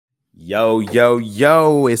Yo, yo,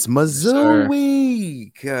 yo, it's Mizzou Sir.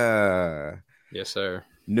 week. Yes, sir.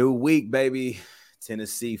 New week, baby.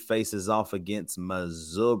 Tennessee faces off against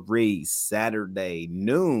Missouri Saturday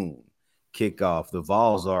noon kickoff. The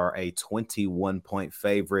Vols are a 21-point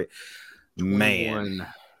favorite. Man, 21.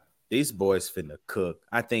 these boys finna cook.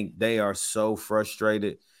 I think they are so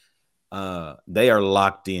frustrated. They are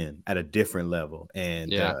locked in at a different level.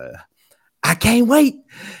 And Yeah. I can't wait.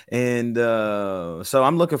 And so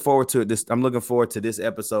I'm looking forward to this. I'm looking forward to this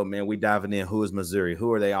episode, man. We diving in. Who is Missouri?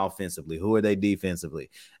 Who are they offensively? Who are they defensively?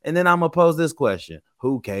 And then I'm gonna pose this question: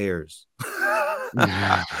 who cares?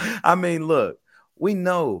 I mean, look, we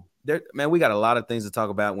know there, man. We got a lot of things to talk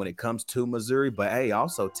about when it comes to Missouri, but hey,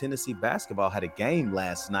 also Tennessee basketball had a game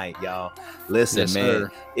last night, y'all. Listen, Yes, man,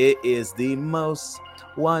 sir. it is the most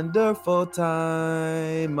wonderful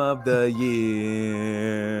time of the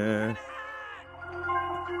year.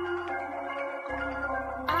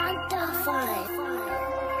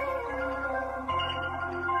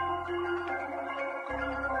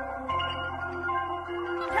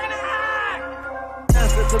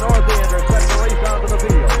 To Northander, set the race onto the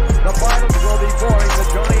field. The Barnums will be boring the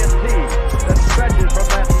giant sea that stretches from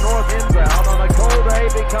that north inbound on a cold day,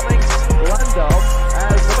 becoming Lando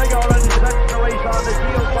as the big orange sets the race on the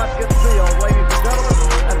Shield Buskins Field, ladies and gentlemen,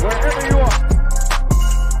 and wherever you are.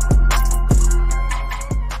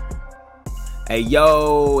 Hey,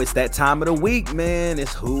 yo, it's that time of the week, man.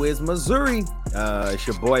 It's Who is Missouri? It's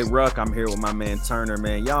your boy Ruck. I'm here with my man Turner,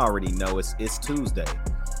 man. Y'all already know it's Tuesday.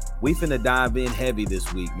 We finna dive in heavy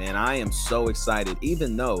this week, man. I am so excited,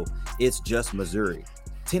 even though it's just Missouri.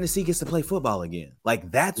 Tennessee gets to play football again.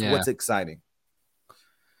 Like, that's what's exciting.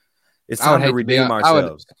 It's time to redeem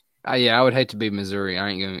ourselves. I would hate to be Missouri. I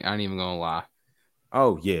ain't even gonna lie.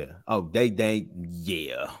 Oh, yeah. Oh,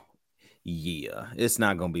 yeah. It's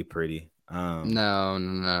not gonna be pretty. No. I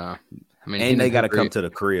mean, and they got to come to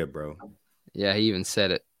the crib, bro. Yeah, he even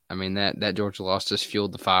said it. I mean, that Georgia loss just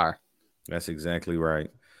fueled the fire. That's exactly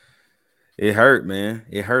right. It hurt, man.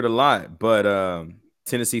 It hurt a lot. But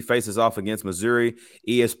Tennessee faces off against Missouri.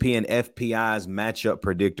 ESPN FPI's matchup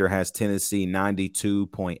predictor has Tennessee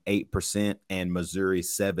 92.8% and Missouri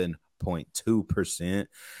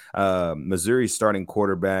 7.2%. Missouri's starting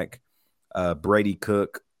quarterback, Brady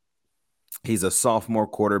Cook. He's a sophomore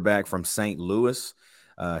quarterback from St. Louis.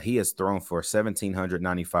 He has thrown for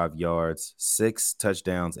 1,795 yards, 6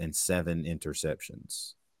 touchdowns, and 7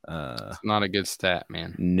 interceptions. It's not a good stat,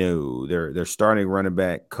 man. No, they're starting running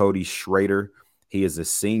back Cody Schrader. He is a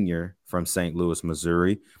senior from St. Louis,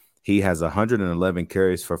 Missouri. He has 111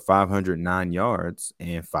 carries for 509 yards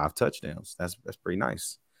and 5 touchdowns. That's pretty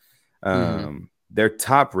nice. Their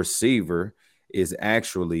top receiver is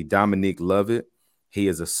actually Dominique Lovett. He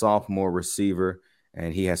is a sophomore receiver,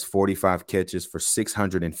 and he has 45 catches for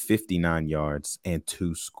 659 yards and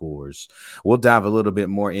 2 scores. We'll dive a little bit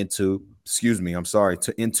more into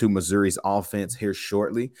Missouri's offense here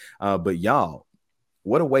shortly. But y'all,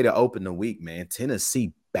 what a way to open the week, man.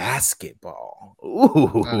 Tennessee basketball.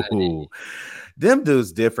 Ooh, them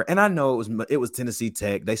dudes different. And I know it was Tennessee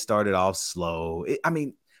Tech. They started off slow.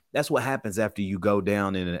 That's what happens after you go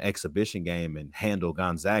down in an exhibition game and handle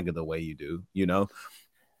Gonzaga the way you do, you know?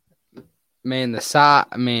 Man, the side,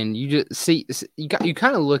 man, you just see you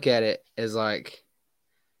kind of look at it as like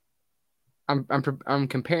I'm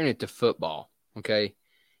comparing it to football, okay?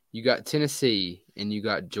 You got Tennessee and you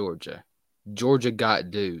got Georgia. Georgia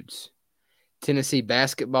got dudes. Tennessee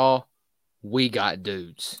basketball, we got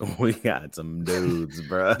dudes. We got some dudes,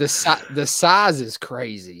 bro. The size is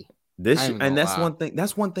crazy. That's one thing.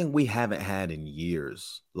 That's one thing we haven't had in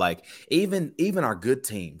years. Like even our good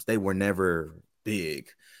teams, they were never big.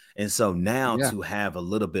 And so now to have a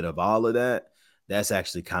little bit of all of that, that's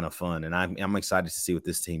actually kind of fun. And I'm excited to see what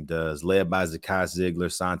this team does. Led by Zakai Ziegler,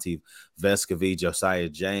 Santi Vescovi, Josiah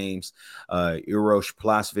James, Urosh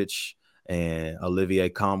Plasvich, and Olivier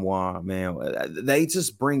Comwa. Man, they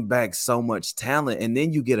just bring back so much talent. And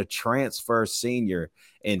then you get a transfer senior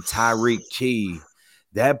in Tyreek Key.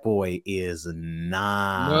 That boy is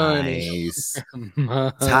nice.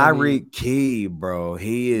 Tyreek Key, bro.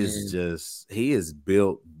 He is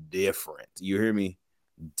built different. You hear me?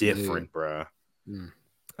 Different, bro.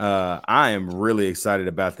 I am really excited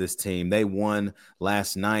about this team. They won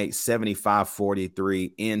last night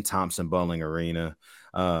 75-43 in Thompson-Boling Arena.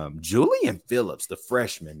 Julian Phillips, the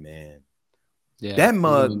freshman, man. Yeah, that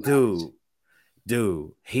mug,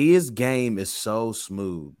 dude, his game is so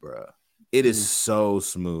smooth, bro. It is so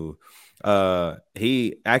smooth. The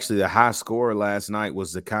high scorer last night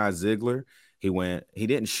was Zakai Ziegler. He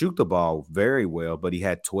didn't shoot the ball very well, but he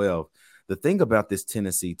had 12. The thing about this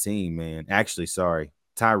Tennessee team, man,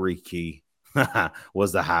 Tyreek Key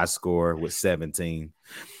was the high scorer with 17.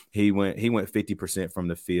 He went 50% from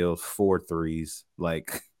the field, 4 threes.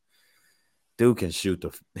 Like, dude can shoot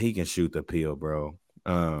the pill, bro.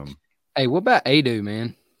 Hey, what about Adu,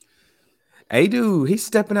 man? Adu, he's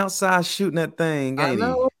stepping outside shooting that thing, I ain't he?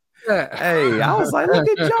 know that. Hey, I was like, look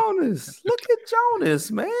at Jonas. Look at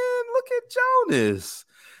Jonas, man. Look at Jonas.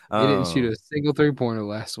 He didn't shoot a single 3-pointer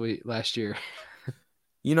last year.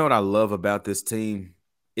 You know what I love about this team?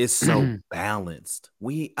 It's so balanced.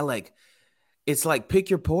 It's like pick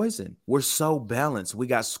your poison. We're so balanced. We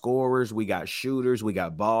got scorers, we got shooters, we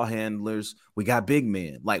got ball handlers, we got big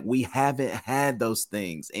men. Like, we haven't had those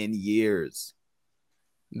things in years.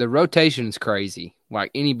 The rotation's crazy.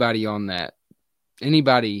 Like, anybody on that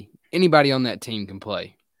team can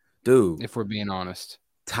play. Dude, if we're being honest.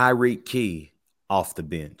 Tyreek Key off the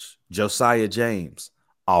bench. Josiah James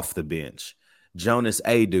off the bench. Jonas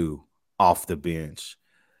Adu off the bench.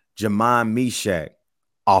 Jamon Meshach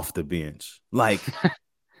off the bench. Like,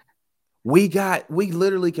 we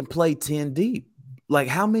literally can play 10 deep. Like,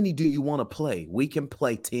 how many do you want to play? We can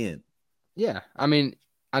play 10. Yeah. I mean,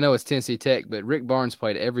 I know it's Tennessee Tech, but Rick Barnes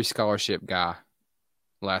played every scholarship guy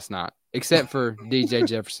last night, except for DJ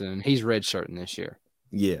Jefferson. He's redshirting this year.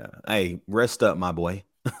 Yeah. Hey, rest up, my boy.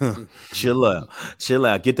 Chill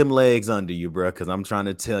out. Get them legs under you, bro, because I'm trying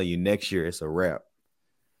to tell you, next year it's a wrap.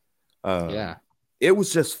 Yeah. It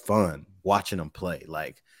was just fun watching them play.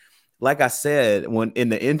 Like I said when in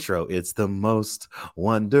the intro, it's the most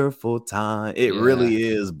wonderful time. It really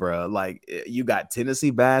is, bro. Like, you got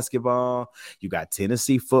Tennessee basketball, you got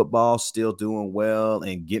Tennessee football still doing well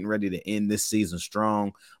and getting ready to end this season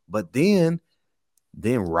strong. But then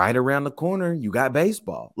right around the corner, you got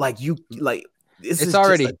baseball. It's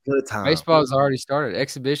already just a good time. Baseball's already started.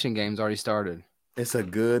 Exhibition games already started. It's a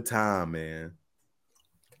good time, man.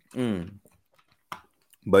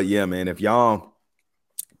 But yeah, man,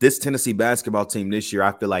 this Tennessee basketball team this year,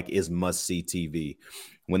 I feel like is must-see TV.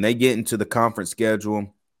 When they get into the conference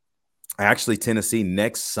schedule, actually Tennessee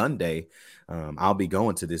next Sunday, I'll be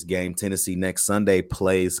going to this game. Tennessee next Sunday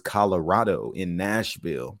plays Colorado in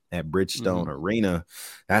Nashville at Bridgestone Arena.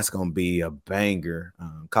 That's going to be a banger.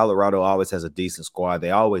 Colorado always has a decent squad.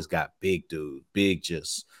 They always got big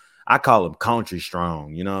dudes, I call them country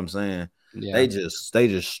strong. You know what I'm saying? Yeah. They just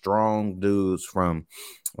strong dudes and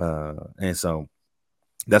so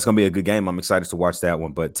that's going to be a good game. I'm excited to watch that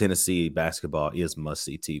one, but Tennessee basketball is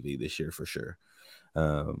must-see TV this year for sure.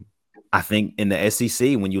 I think in the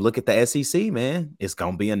SEC, when you look at the SEC, man, it's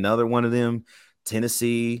going to be another one of them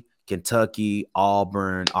Tennessee, Kentucky,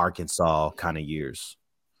 Auburn, Arkansas kind of years.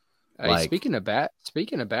 Hey, speaking of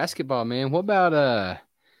basketball, man, what about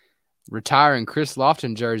retiring Chris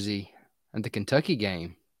Lofton jersey at the Kentucky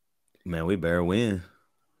game? Man, we better win.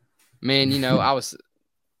 Man,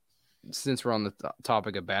 since we're on the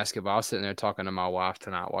topic of basketball, I was sitting there talking to my wife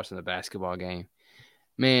tonight watching the basketball game.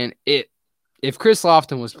 Man, if Chris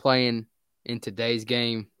Lofton was playing in today's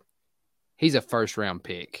game, he's a first-round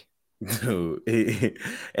pick. Dude,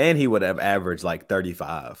 he would have averaged like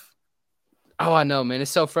 35. Oh, I know, man. It's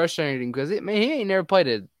so frustrating because he ain't never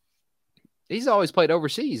played he's always played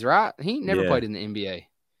overseas, right? He ain't never played in the NBA.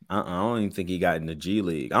 I don't even think he got in the G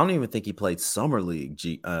League. I don't even think he played Summer League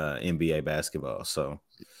NBA basketball. So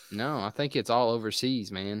no, I think it's all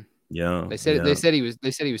overseas, man. Yeah. They said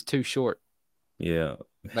he was too short. Yeah.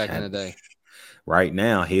 Back in the day. Right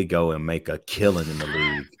now, he'd go and make a killing in the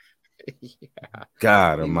league.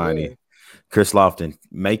 God almighty. Chris Lofton,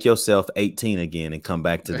 make yourself 18 again and come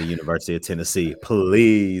back to the University of Tennessee.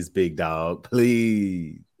 Please, big dog.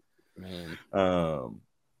 Please.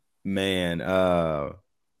 Man.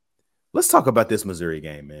 Let's talk about this Missouri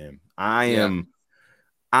game, man. I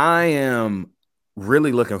am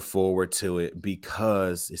really looking forward to it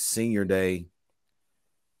because it's senior day.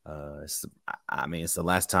 It's the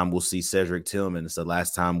last time we'll see Cedric Tillman. It's the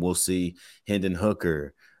last time we'll see Hendon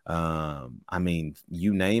Hooker.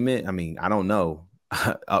 You name it. I don't know.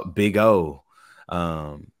 Big O.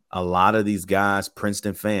 A lot of these guys,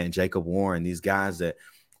 Princeton fan, Jacob Warren, these guys that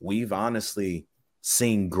we've honestly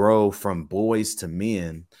seen grow from boys to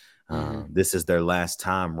men. This is their last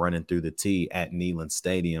time running through the T at Neyland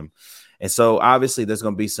Stadium. And so obviously there's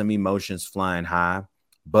going to be some emotions flying high,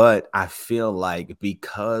 but I feel like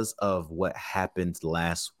because of what happened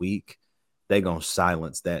last week, they're going to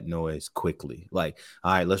silence that noise quickly. Like,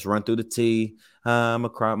 all right, let's run through the T. I'm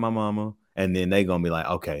going to cry at my mama. And then they're going to be like,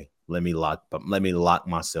 okay, let me lock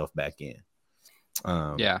myself back in.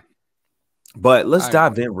 But let's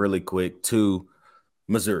dive in really quick to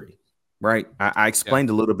Missouri. Right. I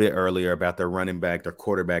explained a little bit earlier about their running back, their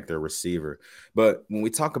quarterback, their receiver. But when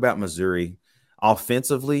we talk about Missouri,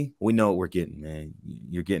 offensively, we know what we're getting, man.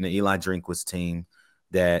 You're getting an Eli Drinkwitz team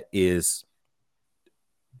that is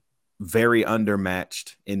very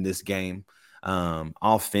undermatched in this game.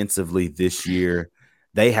 Offensively this year,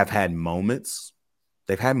 they have had moments.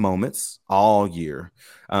 They've had moments all year.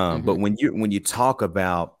 But when you talk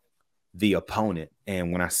about the opponent,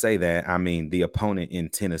 and when I say that, I mean the opponent in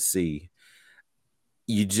Tennessee,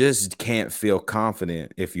 you just can't feel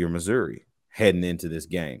confident if you're Missouri heading into this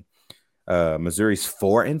game. Missouri's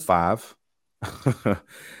 4-5.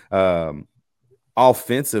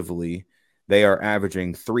 Offensively, they are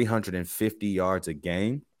averaging 350 yards a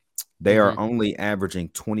game. They are only averaging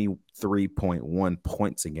 23.1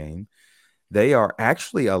 points a game. They are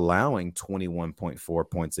actually allowing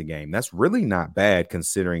 21.4 points a game. That's really not bad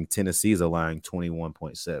considering Tennessee's allowing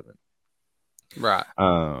 21.7. Right.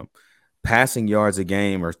 Passing yards a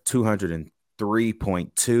game are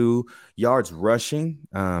 203.2. Yards rushing,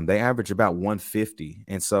 they average about 150.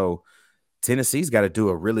 And so Tennessee's got to do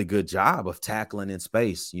a really good job of tackling in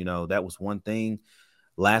space. You know, that was one thing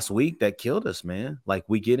last week that killed us, man. Like,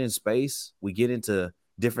 we get in space, we get into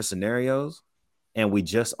different scenarios, and we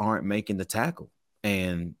just aren't making the tackle.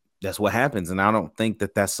 And that's what happens. And I don't think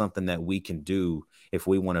that that's something that we can do if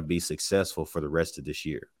we want to be successful for the rest of this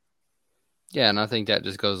year. Yeah, and I think that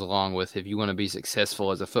just goes along with if you want to be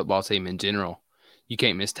successful as a football team in general, you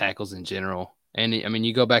can't miss tackles in general. And, I mean,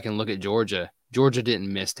 you go back and look at Georgia. Georgia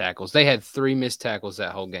didn't miss tackles. They had 3 missed tackles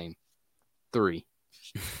that whole game. 3.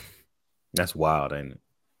 That's wild, ain't it?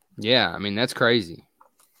 Yeah, I mean, that's crazy.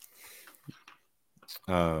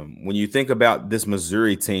 When you think about this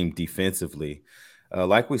Missouri team defensively,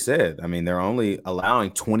 like we said, I mean, they're only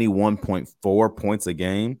allowing 21.4 points a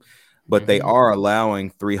game, but they are allowing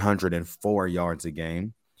 304 yards a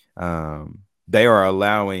game. They are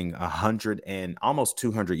allowing 100 and almost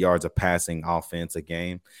 200 yards of passing offense a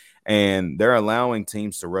game, and they're allowing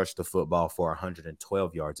teams to rush the football for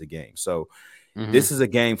 112 yards a game. So this is a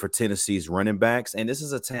game for Tennessee's running backs, and this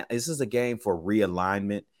is a game for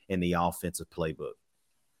realignment in the offensive playbook.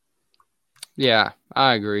 Yeah,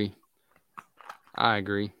 I agree. I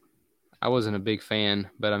wasn't a big fan,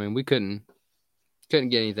 but I mean, we couldn't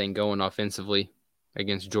get anything going offensively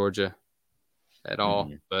against Georgia at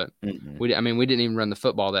all. But we didn't even run the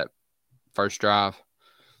football that first drive.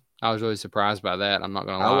 I was really surprised by that. I'm not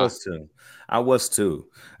gonna lie. I was too.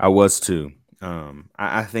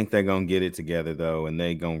 I think they're gonna get it together though, and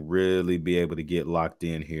they're gonna really be able to get locked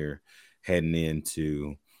in here heading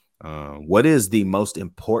into what is the most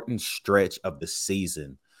important stretch of the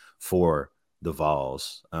season for the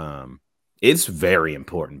Vols. It's very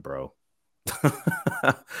important, bro.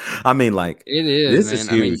 I mean, like, it is. This is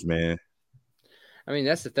huge, man. I mean,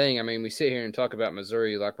 that's the thing. I mean, we sit here and talk about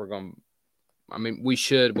Missouri like we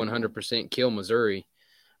should 100% kill Missouri,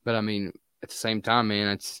 but I mean, at the same time, man,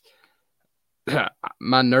 it's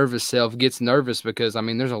my nervous self gets nervous because I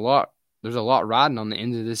mean, there's a lot riding on the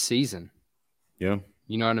end of this season. Yeah,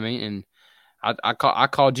 you know what I mean. And I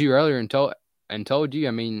called you earlier and told you.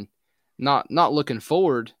 I mean, not looking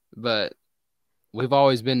forward, but we've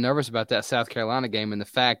always been nervous about that South Carolina game and the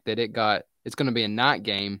fact that it's going to be a night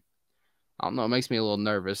game. I don't know. It makes me a little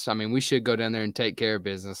nervous. I mean, we should go down there and take care of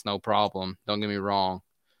business. No problem. Don't get me wrong.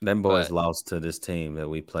 Them boys lost to this team that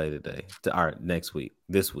we play today.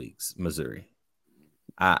 This week's Missouri.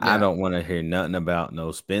 I don't want to hear nothing about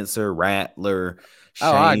no Spencer Rattler,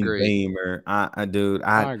 Shane Beamer. I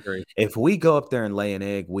agree. If we go up there and lay an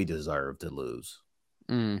egg, we deserve to lose.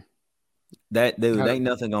 That dude, ain't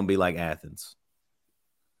nothing gonna be like Athens.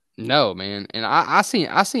 No, man. And I seen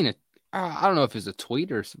it. I don't know if it's a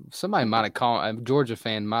tweet or somebody might have a Georgia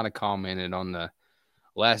fan might have commented on the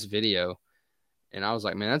last video, and I was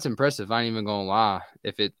like, man, that's impressive. I ain't even gonna lie.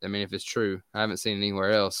 If it's true, I haven't seen it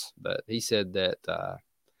anywhere else. But he said that I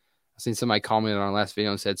seen somebody comment on our last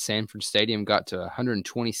video and said Sanford Stadium got to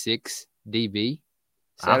 126 dB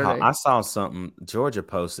Saturday. I saw something. Georgia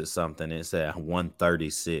posted something. It said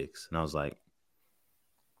 136, and I was like,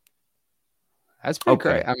 that's pretty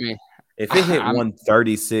great. I mean, if it hit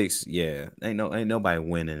 136, yeah, ain't nobody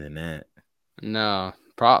winning in that. No,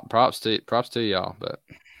 props to y'all. But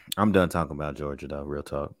I'm done talking about Georgia, though. Real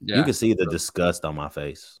talk. Yeah. You can see the disgust on my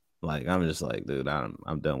face. Like, I'm just like, dude,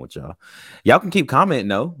 I'm done with y'all. Y'all can keep commenting,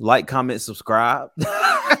 though. Like, comment, subscribe.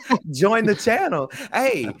 Join the channel.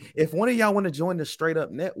 Hey, if one of y'all want to join the Straight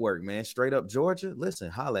Up Network, man, Straight Up Georgia,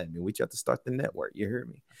 listen, holla at me. We have to start the network. You hear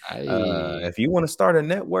me? If you want to start a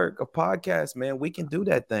network, a podcast, man, we can do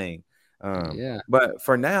that thing. But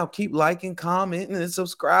for now, keep liking, commenting, and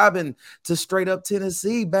subscribing to Straight Up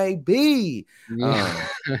Tennessee, baby.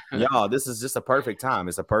 Y'all, this is just a perfect time.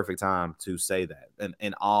 It's a perfect time to say that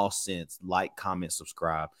in all sense. Like, comment,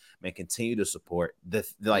 subscribe, man. Continue to support.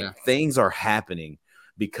 Things are happening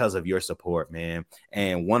because of your support, man.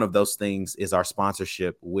 And one of those things is our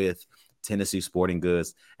sponsorship with Tennessee Sporting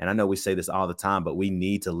Goods. And I know we say this all the time, but we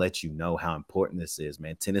need to let you know how important this is,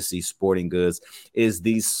 man. Tennessee Sporting Goods is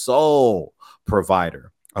the sole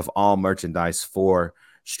provider of all merchandise for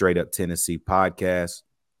Straight Up Tennessee podcast.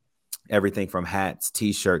 Everything from hats,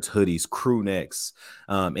 t-shirts, hoodies, crew necks,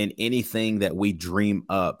 and anything that we dream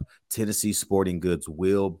up, Tennessee Sporting Goods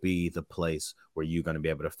will be the place where you're going to be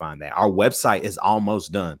able to find that. Our website is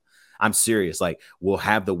almost done. I'm serious. Like, we'll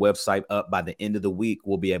have the website up by the end of the week.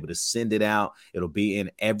 We'll be able to send it out. It'll be in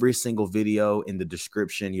every single video in the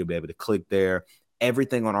description. You'll be able to click there.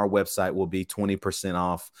 Everything on our website will be 20%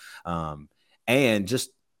 off. And just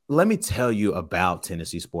let me tell you about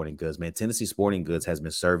Tennessee Sporting Goods, man. Tennessee Sporting Goods has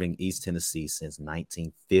been serving East Tennessee since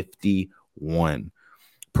 1951.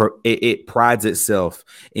 It prides itself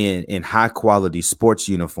in high quality sports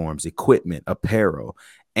uniforms, equipment, apparel,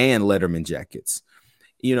 and Letterman jackets.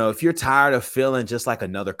 You know, if you're tired of feeling just like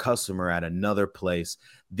another customer at another place,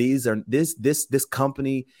 this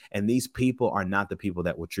company and these people are not the people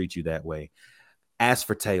that will treat you that way. Ask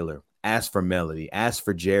for Taylor, ask for Melody, ask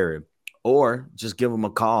for Jared, or just give them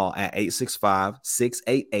a call at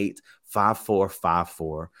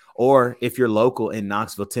 865-688-5454. Or if you're local in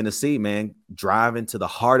Knoxville, Tennessee, man, drive into the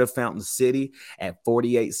heart of Fountain City at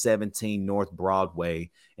 4817 North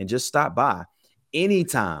Broadway and just stop by.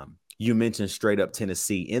 Anytime you mention Straight Up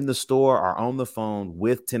Tennessee in the store or on the phone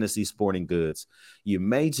with Tennessee Sporting Goods, you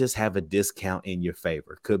may just have a discount in your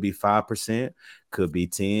favor. Could be 5%, could be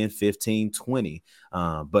 10, 15, 20.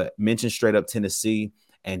 But mention Straight Up Tennessee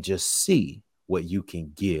and just see what you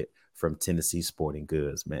can get from Tennessee Sporting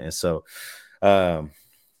Goods, man. So,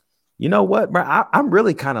 you know what, bro? I'm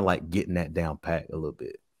really kind of like getting that down pat a little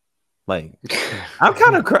bit. Like, I'm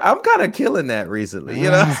kind of killing that recently, you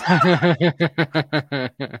know.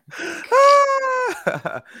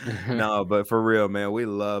 No, but for real, man, we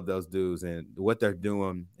love those dudes and what they're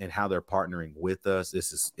doing and how they're partnering with us.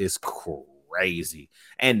 It's crazy,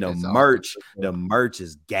 and the merch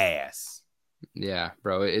is gas. Yeah,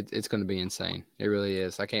 bro, it's going to be insane. It really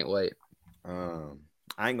is. I can't wait.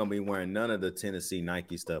 I ain't gonna be wearing none of the Tennessee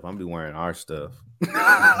Nike stuff. I'm gonna be wearing our stuff.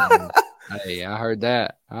 Hey, I heard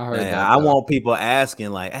that. I want people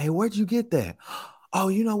asking like, "Hey, where'd you get that?" Oh,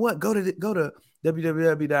 you know what? Go to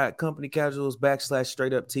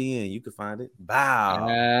www.companycasuals.com/straightuptn. You can find it. Wow.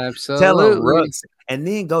 Absolutely. Tell them Rooks, and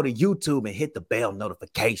then go to YouTube and hit the bell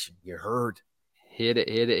notification. You heard? Hit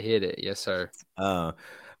it. Yes, sir. But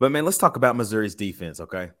man, let's talk about Missouri's defense,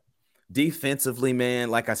 okay? Defensively, man,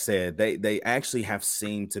 like I said, they actually have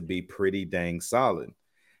seemed to be pretty dang solid.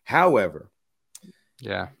 However,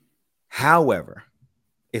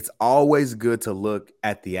 it's always good to look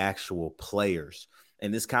at the actual players.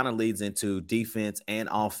 And this kind of leads into defense and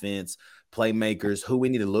offense, playmakers, who we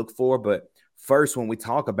need to look for. But first, when we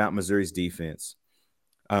talk about Missouri's defense,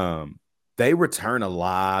 they return a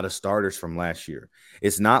lot of starters from last year.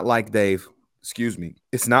 It's not like they've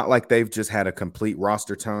just had a complete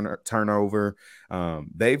roster turnover.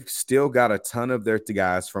 They've still got a ton of their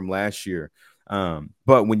guys from last year.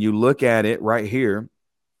 But when you look at it right here,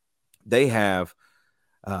 they have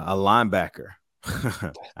a linebacker.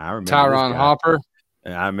 I remember Tyron Hopper.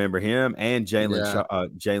 I remember him and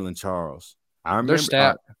Jalen Charles. I remember they're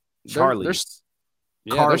stout. Charlie. They're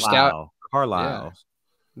stout. Carlisle. Yeah.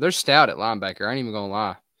 They're stout at linebacker. I ain't even gonna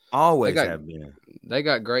lie. Always have been. They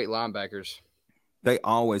got great linebackers. They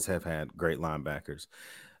always have had great linebackers.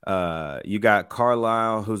 You got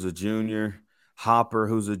Carlisle, who's a junior, Hopper,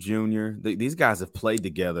 who's a junior. These guys have played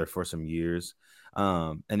together for some years.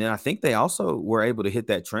 And then I think they also were able to hit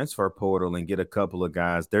that transfer portal and get a couple of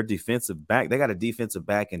guys. Their defensive back, they got a defensive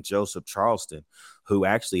back in Joseph Charleston, who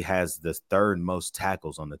actually has the third most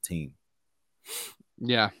tackles on the team.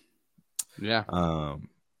 Yeah.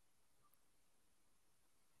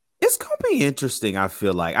 It's gonna be interesting. I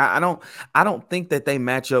feel like I don't think that they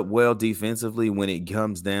match up well defensively when it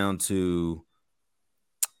comes down to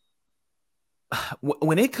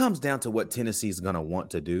what Tennessee is gonna want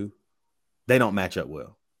to do. They don't match up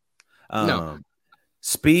well. No.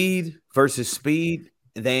 Speed versus speed,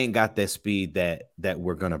 they ain't got that speed that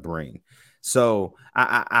we're gonna bring. So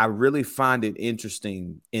I really find it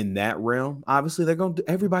interesting in that realm. Obviously,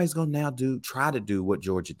 everybody's gonna now try to do what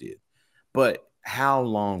Georgia did, but how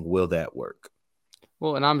long will that work?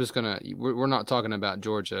 Well, and I'm just gonna we're not talking about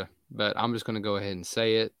Georgia, but I'm just gonna go ahead and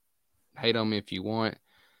say it. Hate on me if you want,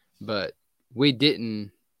 but we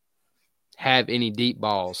didn't have any deep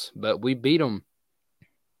balls, but we beat them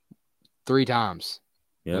 3 times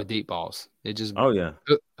with deep balls. It just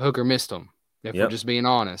Hooker missed them. If we're just being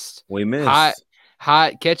honest, we missed.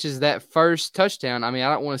 Hyatt catches that first touchdown. I mean,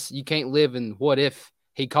 I don't want to. You can't live in what if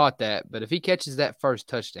he caught that, but if he catches that first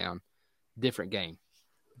touchdown, different game.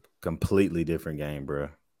 Completely different game, bro.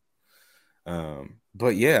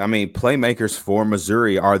 But yeah, I mean, playmakers for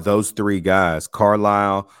Missouri are those 3 guys: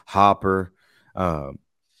 Carlisle, Hopper,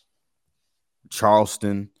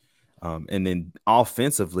 Charleston. And then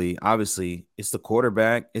offensively, obviously, it's the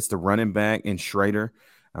quarterback, it's the running back, and Schrader.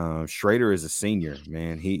 Schrader is a senior,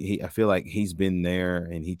 man. I feel like he's been there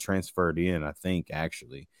and he transferred in, I think,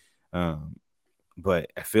 actually.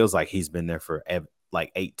 But it feels like he's been there for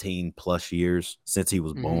like 18 plus years since he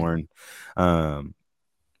was born.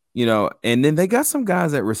 You know, and then they got some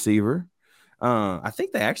guys at receiver. I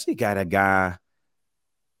think they actually got a guy.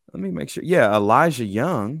 Let me make sure. Yeah, Elijah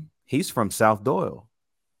Young. He's from South Doyle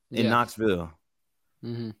in Knoxville.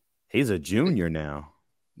 He's a junior now.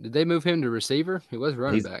 Did they move him to receiver? He was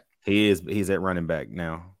running back. He's at running back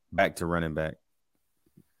now. Back to running back.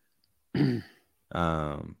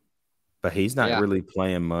 But he's not really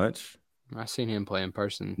playing much. I've seen him play in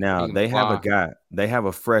person. Now they have a guy. They have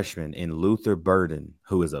a freshman in Luther Burden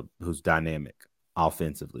who's dynamic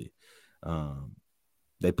offensively.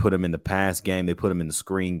 They put him in the pass game. They put him in the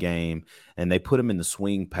screen game, and they put him in the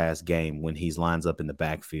swing pass game when he lines up in the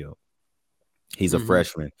backfield. He's a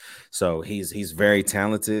freshman, so he's very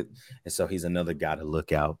talented, and so he's another guy to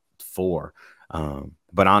look out for.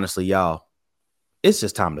 But honestly, y'all, it's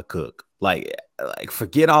just time to cook. Like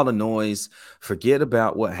forget all the noise, forget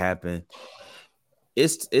about what happened.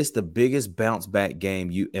 It's the biggest bounce back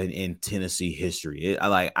game in Tennessee history.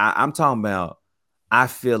 I'm talking about. I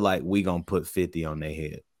feel like we gonna put 50 on their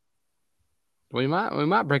head. We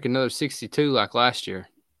might break another 62 like last year.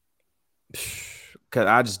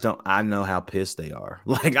 Cause I know how pissed they are.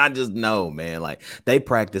 Like I just know, man. Like they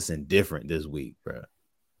practicing different this week, bro.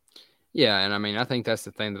 Yeah, and I mean I think that's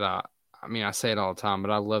the thing that I say it all the time,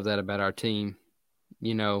 but I love that about our team.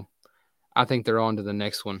 You know, I think they're on to the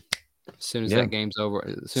next one as soon as that game's over.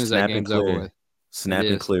 As soon as that game's over with. Snap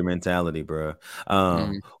and clear mentality, bro.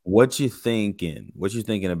 What you thinking? What you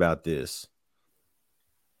thinking about this?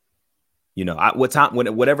 You know,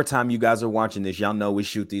 whatever time you guys are watching this, y'all know we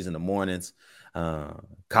shoot these in the mornings.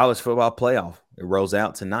 College football playoff, it rolls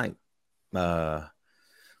out tonight.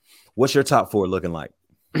 What's your top 4 looking like?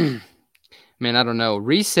 Man, I don't know.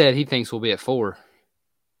 Reese said he thinks we'll be at 4.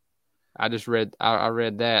 I read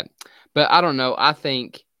that, but I don't know.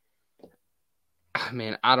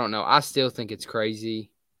 I don't know. I still think it's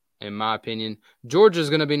crazy, in my opinion. Georgia's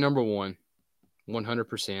going to be number 1,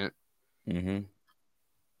 100%.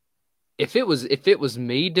 If it was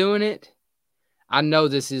me doing it, I know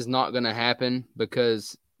this is not going to happen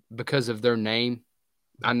because of their name.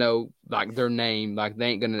 I know, like their name, like it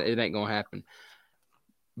ain't gonna happen.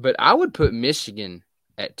 But I would put Michigan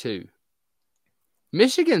at 2.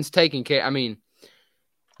 Michigan's taking care.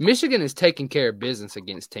 Michigan is taking care of business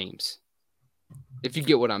against teams. If you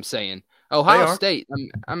get what I'm saying. Ohio State,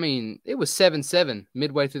 it was 7-7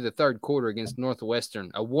 midway through the third quarter against Northwestern,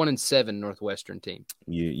 a 1-7 Northwestern team.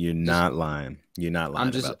 You're not lying. You're not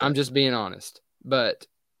lying. I'm just being honest. But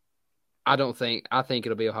I think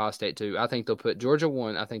it'll be Ohio State 2. I think they'll put Georgia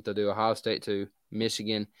 1. I think they'll do Ohio State 2,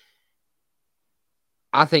 Michigan.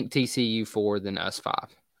 I think TCU 4, then us 5.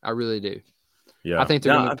 I really do. Yeah. I think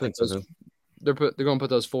they're going to put those. They're going to put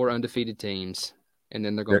those 4 undefeated teams, and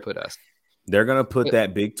then they're going to put us. They're going to put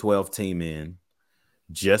that Big 12 team in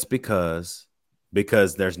just because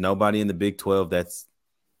there's nobody in the Big 12 that's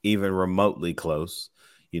even remotely close.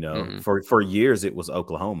 You know, for years it was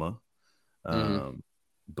Oklahoma.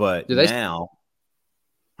 But now,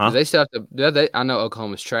 do they still have to? I know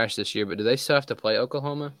Oklahoma's trash this year, but do they still have to play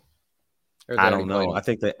Oklahoma? I don't know. I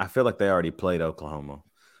feel like they already played Oklahoma.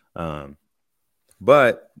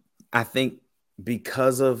 But I think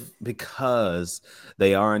because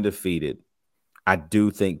they are undefeated, I do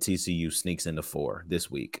think TCU sneaks into 4 this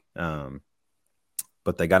week.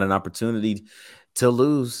 But they got an opportunity to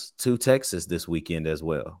lose to Texas this weekend as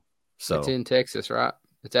well. So it's in Texas, right?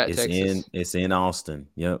 It's at Texas. It's in Austin.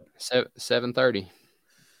 Yep. 7:30.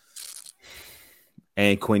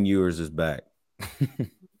 And Quinn Ewers is back.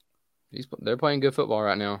 They're playing good football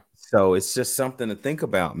right now. So it's just something to think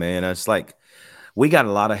about, man. It's like we got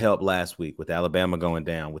a lot of help last week with Alabama going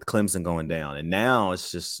down, with Clemson going down, and now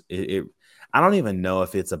it's just I don't even know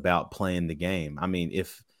if it's about playing the game. I mean,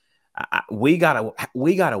 if we gotta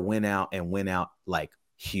win out like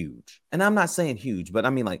huge, and I'm not saying huge, but I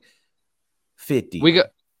mean like 50. We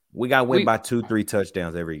got to win by 2-3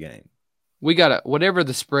 touchdowns every game. We got to, whatever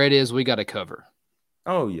the spread is, we got to cover.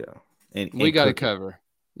 Oh, yeah. And we got to cover.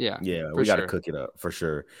 Yeah. Yeah, we got to cook it up for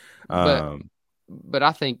sure. But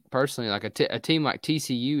I think personally, like a team like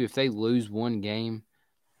TCU, if they lose one game,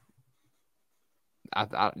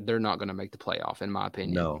 they're not going to make the playoff, in my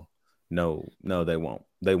opinion. No, they won't.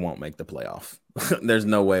 They won't make the playoff. There's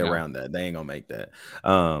no way around that. They ain't gonna make that.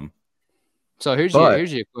 So here's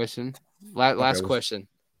your question. Last question.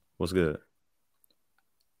 What's good?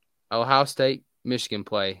 Ohio State, Michigan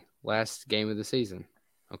play last game of the season.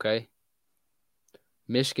 Okay.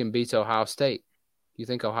 Michigan beats Ohio State. You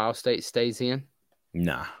think Ohio State stays in?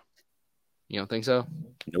 Nah. You don't think so?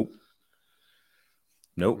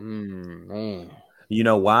 Nope. Man. You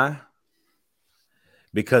know why?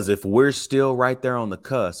 Because if we're still right there on the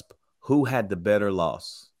cusp, who had the better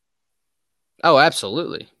loss? Oh,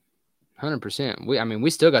 absolutely. 100%. We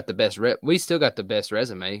still got the best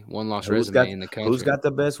resume, one-loss resume in the country. Who's got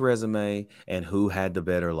the best resume and who had the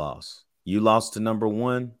better loss? You lost to number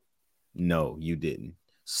one? No, you didn't.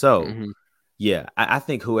 So, yeah, I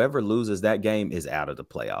think whoever loses that game is out of the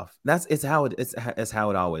playoff. It's how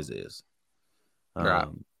it always is. Right.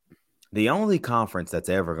 The only conference that's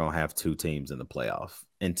ever going to have two teams in the playoff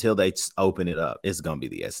until they open it up is going to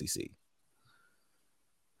be the SEC.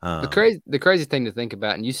 The crazy thing to think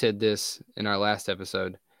about, and you said this in our last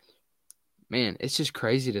episode, man, it's just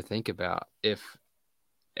crazy to think about. If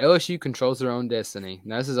LSU controls their own destiny,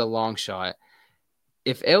 now this is a long shot,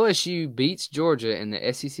 if LSU beats Georgia in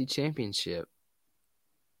the SEC championship,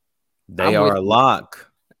 they are a lock.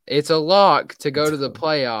 It's a lock to go to the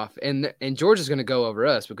playoff, and Georgia's going to go over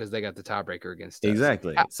us because they got the tiebreaker against us.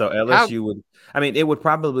 Exactly. So LSU would – I mean, it would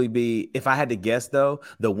probably be – if I had to guess, though,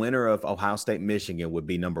 the winner of Ohio State, Michigan would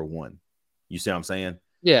be number one. You see what I'm saying?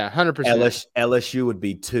 Yeah, 100%. LSU would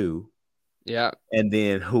be 2. Yeah. And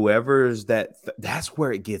then whoever's that's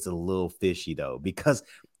where it gets a little fishy, though, because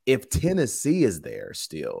if Tennessee is there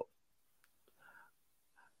still –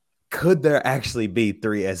 could there actually be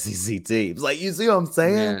 3 SEC teams? Like, you see what I'm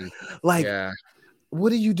saying? Man,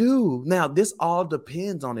 what do you do? Now, this all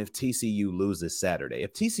depends on if TCU loses Saturday.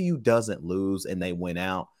 If TCU doesn't lose and they win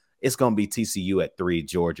out, it's going to be TCU at 3,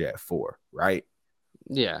 Georgia at 4, right?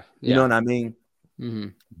 Yeah. You know what I mean? Mm-hmm.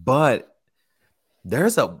 But there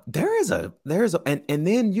is a, and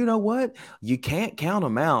then you know what? You can't count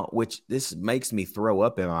them out, which this makes me throw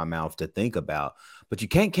up in my mouth to think about, but you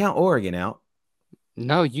can't count Oregon out.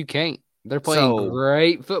 No, you can't. They're playing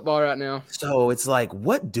great football right now. So it's like,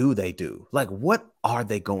 what do they do? Like, what are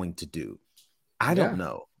they going to do? I don't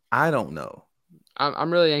know.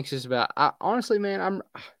 I'm really anxious about. Honestly, man,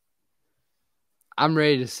 I'm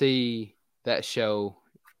ready to see that show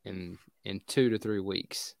in 2 to 3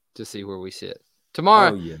 weeks to see where we sit.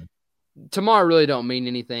 Tomorrow really don't mean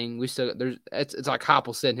anything. We still it's like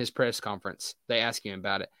Heupel said in his press conference. They asked him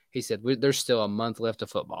about it. He said there's still a month left of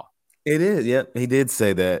football. It is. Yep. He did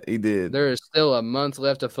say that. He did. There is still a month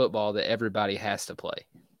left of football that everybody has to play.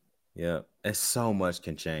 Yeah. And so much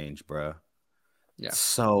can change, bro. Yeah.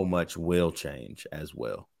 So much will change as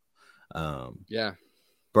well. Yeah.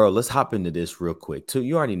 Bro, let's hop into this real quick, too.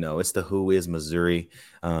 You already know it's the Who is Missouri.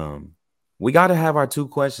 We got to have our 2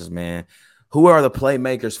 questions, man. Who are the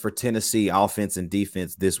playmakers for Tennessee offense and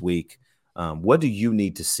defense this week? What do you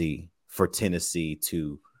need to see for Tennessee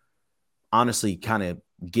to honestly kind of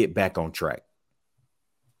get back on track?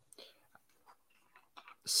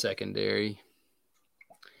 Secondary.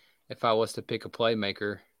 If I was to pick a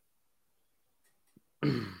playmaker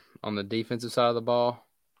on the defensive side of the ball,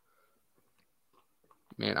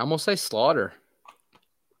 man, I'm going to say Slaughter.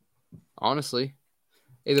 Honestly.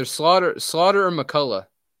 Either Slaughter or McCullough.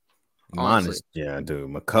 Dude,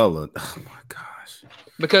 McCullough. Oh, my gosh.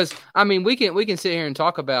 Because, I mean, we can sit here and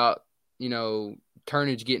talk about,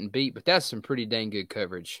 Turnage getting beat, but that's some pretty dang good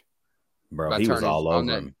coverage. Bro, he was all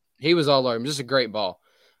over him. He was all over him. Just a great ball.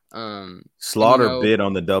 Slaughter bid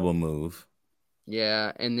on the double move.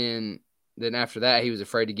 Yeah, and then after that, he was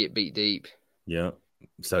afraid to get beat deep. Yep.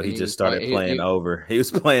 So he just started playing over. He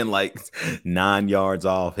was playing like 9 yards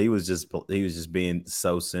off. He was just being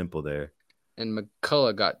so simple there. And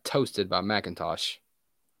McCullough got toasted by McIntosh.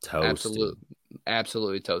 Toasted.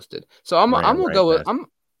 Absolutely toasted. So I'm gonna go with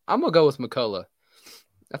McCullough.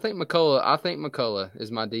 I think McCullough is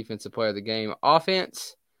my defensive player of the game.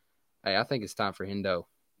 Offense, hey, I think it's time for Hendo.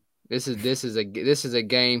 This is a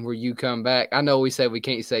game where you come back. I know we said we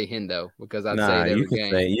can't say Hendo because I'd say it every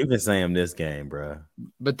game. You can say him this game, bro.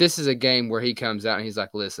 But this is a game where he comes out and he's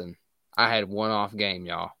like, "Listen, I had one off game,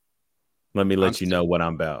 y'all. Let me let you know what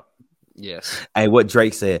I'm about." Yes. Hey, what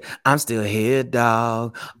Drake said, I'm still here,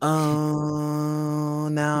 dog. Oh,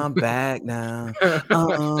 now I'm back now.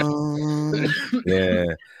 Yeah.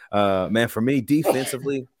 Man, for me,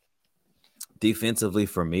 defensively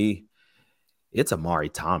for me, it's Amari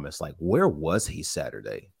Thomas. Like, where was he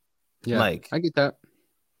Saturday? Yeah, Like, I get that.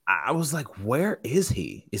 I was like, where is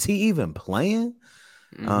he? Is he even playing?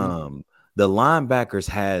 Mm-hmm. The linebackers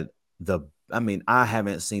had I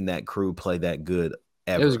haven't seen that crew play that good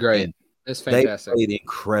It was ever. great. And It's they fantastic. played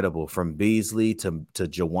incredible, from Beasley to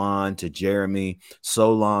Jawan to Jeremy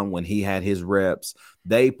Solon when he had his reps.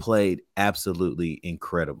 They played absolutely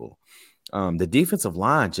incredible. The defensive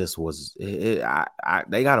line just was they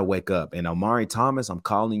got to wake up. And Amari Thomas, I'm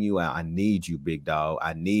calling you out. I need you, big dog.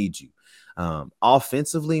 I need you.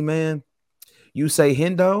 Offensively, man, you say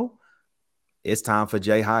Hendo, it's time for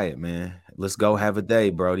Jay Hyatt, man. Let's go have a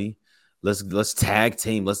day, Brody. Let's tag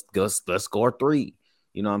team. Let's score 3.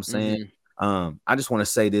 You know what I'm saying? Mm-hmm. I just want to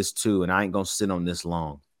say this too, and I ain't gonna sit on this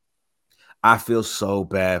long. I feel so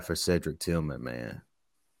bad for Cedric Tillman, man.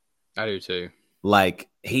 I do too. Like,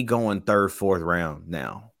 he going 3rd, 4th round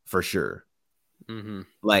now for sure. Mm-hmm.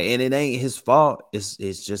 Like, and it ain't his fault. It's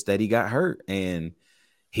just that he got hurt, and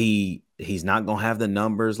he's not gonna have the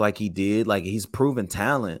numbers like he did. Like, he's proven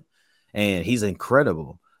talent, and he's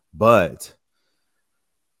incredible, but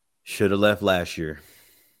should have left last year.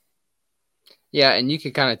 Yeah, and you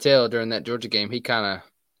could kind of tell during that Georgia game, he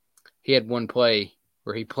had one play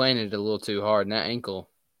where he planted a little too hard, and that ankle.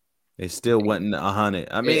 It still wasn't 100.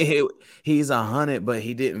 I mean, he's 100, but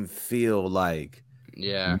he didn't feel like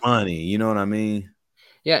money. You know what I mean?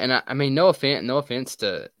 Yeah, and I mean, no offense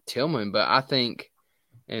to Tillman, but I think,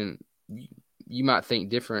 and you might think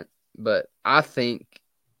different, but I think,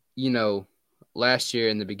 last year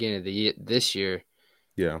in the beginning of the year, this year,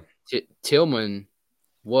 yeah, Tillman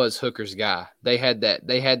was Hooker's guy. They had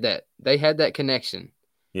that connection.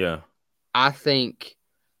 Yeah. I think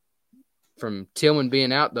from Tillman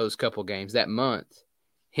being out those couple games that month,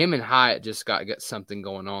 him and Hyatt just got something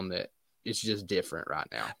going on that it's just different right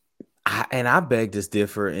now. I beg to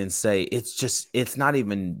differ and say it's not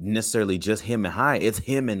even necessarily just him and Hyatt. It's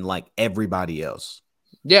him and like everybody else.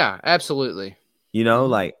 Yeah, absolutely. You know,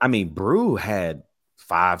 like, I mean, Brew had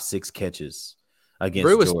 5-6 catches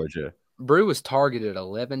against Georgia. Brew was targeted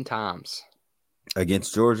 11 times.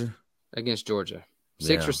 Against Georgia? Against Georgia.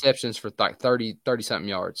 6 receptions for like 30-something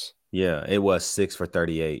yards. Yeah, it was 6 for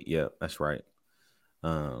 38. Yeah, that's right.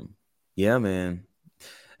 Yeah, man.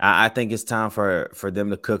 I think it's time for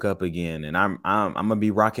them to cook up again. And I'm gonna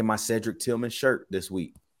be rocking my Cedric Tillman shirt this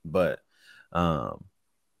week. But yeah,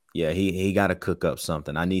 he got to cook up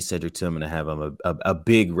something. I need Cedric Tillman to have a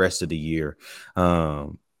big rest of the year.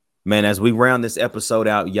 Man, as we round this episode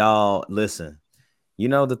out, y'all, listen, you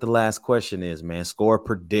know that the last question is, man, score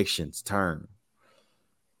predictions turn.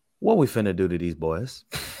 What we finna do to these boys?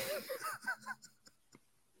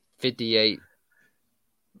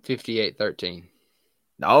 58-13.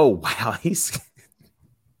 Oh, wow. He's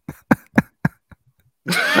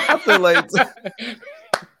I feel like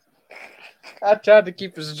I tried to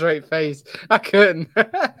keep a straight face. I couldn't.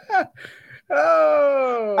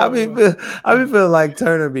 Oh, I mean, feeling like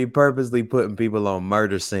Turner be purposely putting people on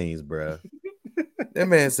murder scenes, bro. That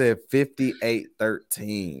man said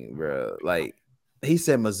 58-13, bro. Like, he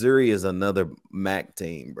said Missouri is another MAC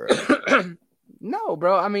team, bro. No,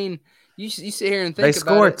 bro. I mean, you sit here and think they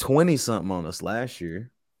scored 20-something on us last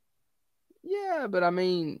year. Yeah, but I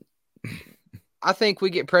mean, I think we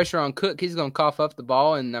get pressure on Cook. He's going to cough up the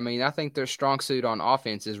ball, and I mean, I think their strong suit on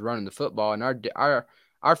offense is running the football, and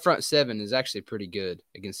our front seven is actually pretty good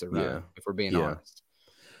against the run, if we're being honest.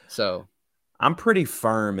 So I'm pretty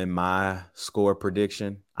firm in my score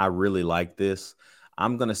prediction. I really like this.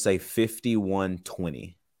 I'm going to say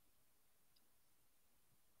 51-20.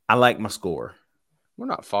 I like my score. We're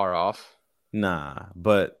not far off. Nah,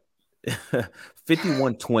 but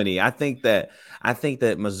 51-20. I think that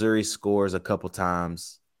Missouri scores a couple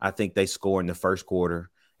times. I think they score in the first quarter,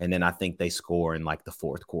 and then I think they score in like the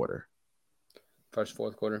fourth quarter.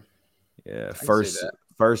 Fourth quarter. Yeah, first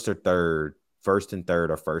or third, first and third,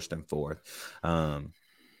 or first and fourth. And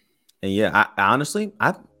yeah, I honestly,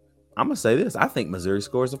 I'm gonna say this. I think Missouri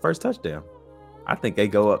scores the first touchdown. I think they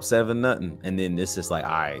go up 7-0, and then this is like, all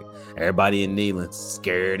right, everybody in Neyland's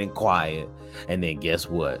scared and quiet, and then guess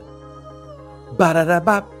what?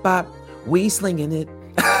 Ba-da-da-bop-bop. We slinging it.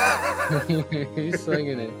 He's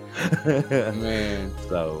slinging it. Man.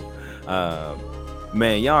 So,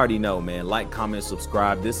 Man, y'all already know, man. Like, comment,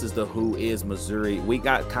 subscribe. This is the Who is Missouri. We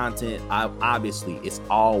got content. Obviously,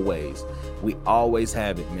 we always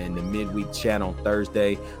have it, man. The midweek chat on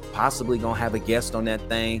Thursday. Possibly gonna have a guest on that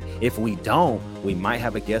thing. If we don't, we might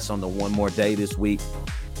have a guest on the One More Day this week.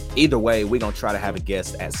 Either way, we're going to try to have a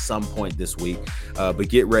guest at some point this week. But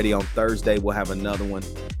get ready, on Thursday, we'll have another one.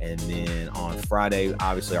 And then on Friday,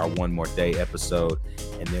 obviously, our One More Day episode.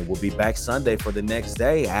 And then we'll be back Sunday for the next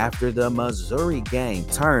day after the Missouri game.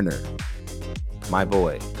 Turner, my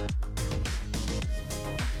boy.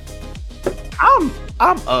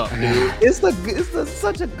 I'm up, dude. It's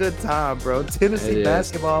such a good time, bro. Tennessee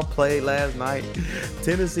basketball played last night.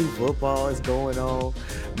 Tennessee football is going on.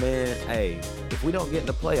 Man, hey, if we don't get in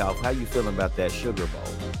the playoff, how you feeling about that Sugar Bowl?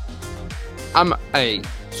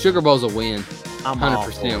 Sugar Bowl's a win.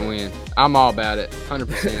 100% win. I'm all about it.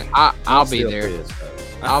 100%. I'll be there. Pissed,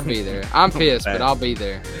 I'll be there. I'm pissed, but I'll be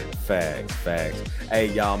there. Facts. Hey,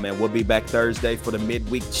 y'all, man, we'll be back Thursday for the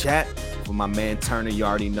midweek chat. For my man Turner, you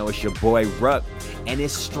already know it's your boy Ruck, and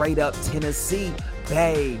it's straight up Tennessee,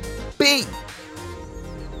 baby.